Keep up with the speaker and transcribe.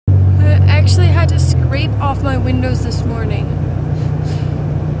actually had to scrape off my windows this morning.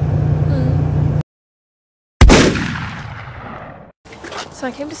 So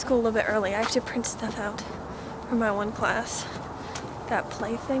I came to school a little bit early. I have to print stuff out for my one class. That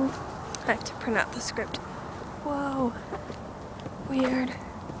play thing. I have to print out the script. Whoa. Weird.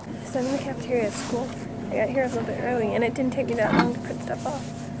 So I'm in the cafeteria at school. I got here a little bit early and it didn't take me that long to print stuff off.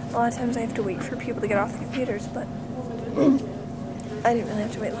 A lot of times I have to wait for people to get off the computers, but I didn't really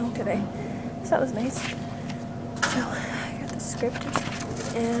have to wait long today. So that was nice. So I got the script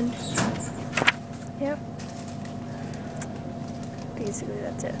and yeah. Basically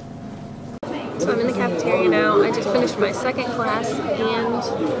that's it. So I'm in the cafeteria now. I just finished my second class and I'm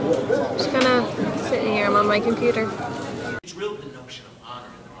just gonna sit here. I'm on my computer. Drilled the notion of honor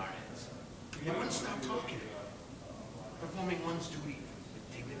into our heads. They wouldn't stop talking. Performing one's duty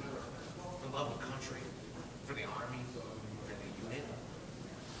with dignity, for love of country, for the army, for the unit.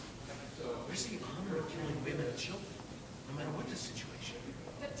 Where's the honor of killing women and children, no matter what the situation?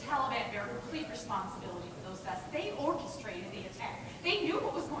 The Taliban bear complete responsibility for those deaths. They orchestrated the attack. They knew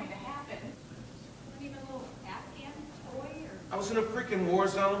what was going to happen. Not even a little Afghan toy or... I was in a freaking war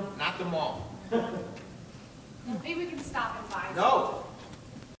zone, not the mall. Maybe we can stop and buy No!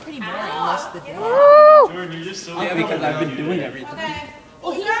 Pretty boring most of the day. Jordan, you're just so yeah, because I've been doing everything. Okay.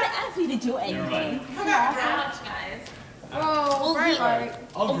 Well, he doesn't ask me to do anything. Come on, how much, guys? Oh, well,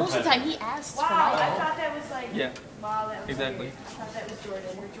 well, most of the time he asks for Wow, I my thought that was like... Yeah. Wow, that was Exactly. weird. I thought that was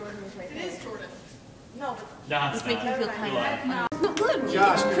Jordan. Where Jordan was right there. It is Jordan. No, but... Nah, Just it's make not. me feel kind of No. no, literally,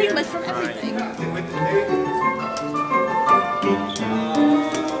 it's pretty much from everything. We're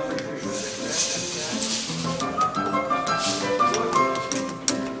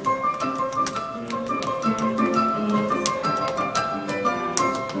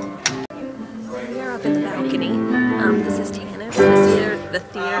up in the balcony. This is TANF, the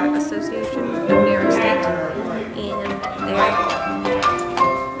Theater Association of New York State, and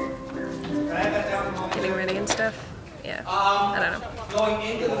they're getting ready and stuff. Yeah, I don't know. Going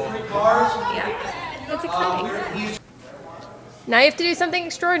into the 3 cars. Yeah, it's exciting. Now you have to do something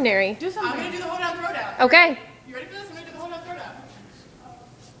extraordinary. I'm going to do the Hoedown Throwdown. Okay. You ready for this? I'm going to do the Hoedown Throwdown.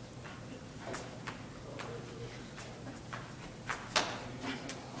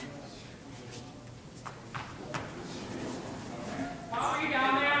 Bob, are you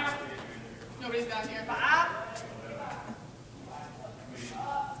down there? Nobody's down here. Bob?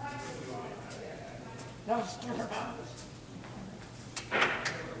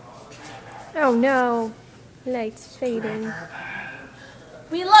 Oh no, lights fading.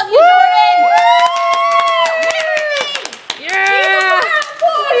 We love you, Jordan! Yeah!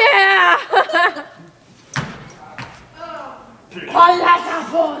 Yeah!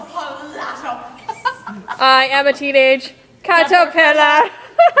 I am a teenage caterpillar.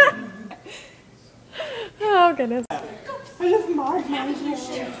 Oh goodness.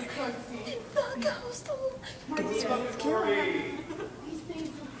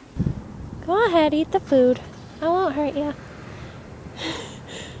 Go ahead, eat the food. I won't hurt you.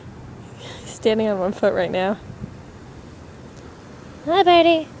 He's standing on one foot right now. Hi,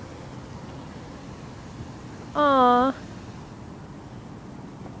 Birdie. Aw.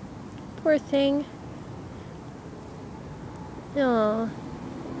 Poor thing. Aw.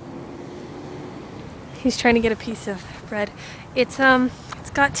 He's trying to get a piece of bread. It's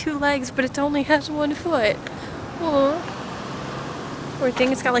got 2 legs, but it only has 1 foot. Aw. Poor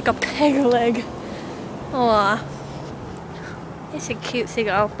thing, it's got like a peg leg. Aw. It's a cute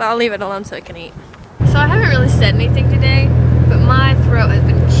seagull, but I'll leave it alone so it can eat. So I haven't really said anything today, but my throat has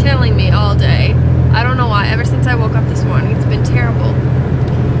been killing me all day. I don't know why, ever since I woke up this morning, it's been terrible.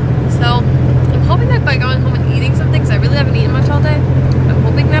 So I'm hoping that by going home and eating something, because I really haven't eaten much all day, I'm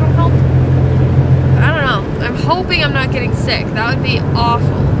hoping that'll help. But I don't know, I'm hoping I'm not getting sick. That would be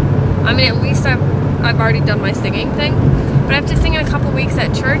awful. I mean, at least I've already done my singing thing, but I have to sing in a couple weeks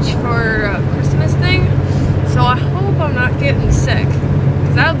at church for a Christmas thing, so I hope I'm not getting sick,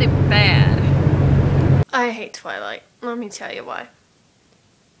 because that would be bad. I hate Twilight. Let me tell you why.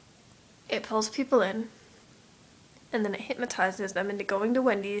 It pulls people in, and then it hypnotizes them into going to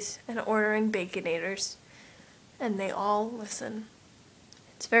Wendy's and ordering Baconators, and they all listen.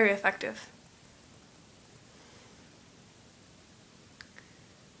 It's very effective.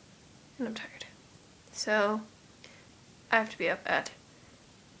 And I'm tired. So, I have to be up at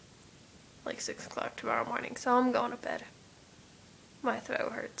like 6 o'clock tomorrow morning, so I'm going to bed. My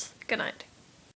throat hurts. Good night.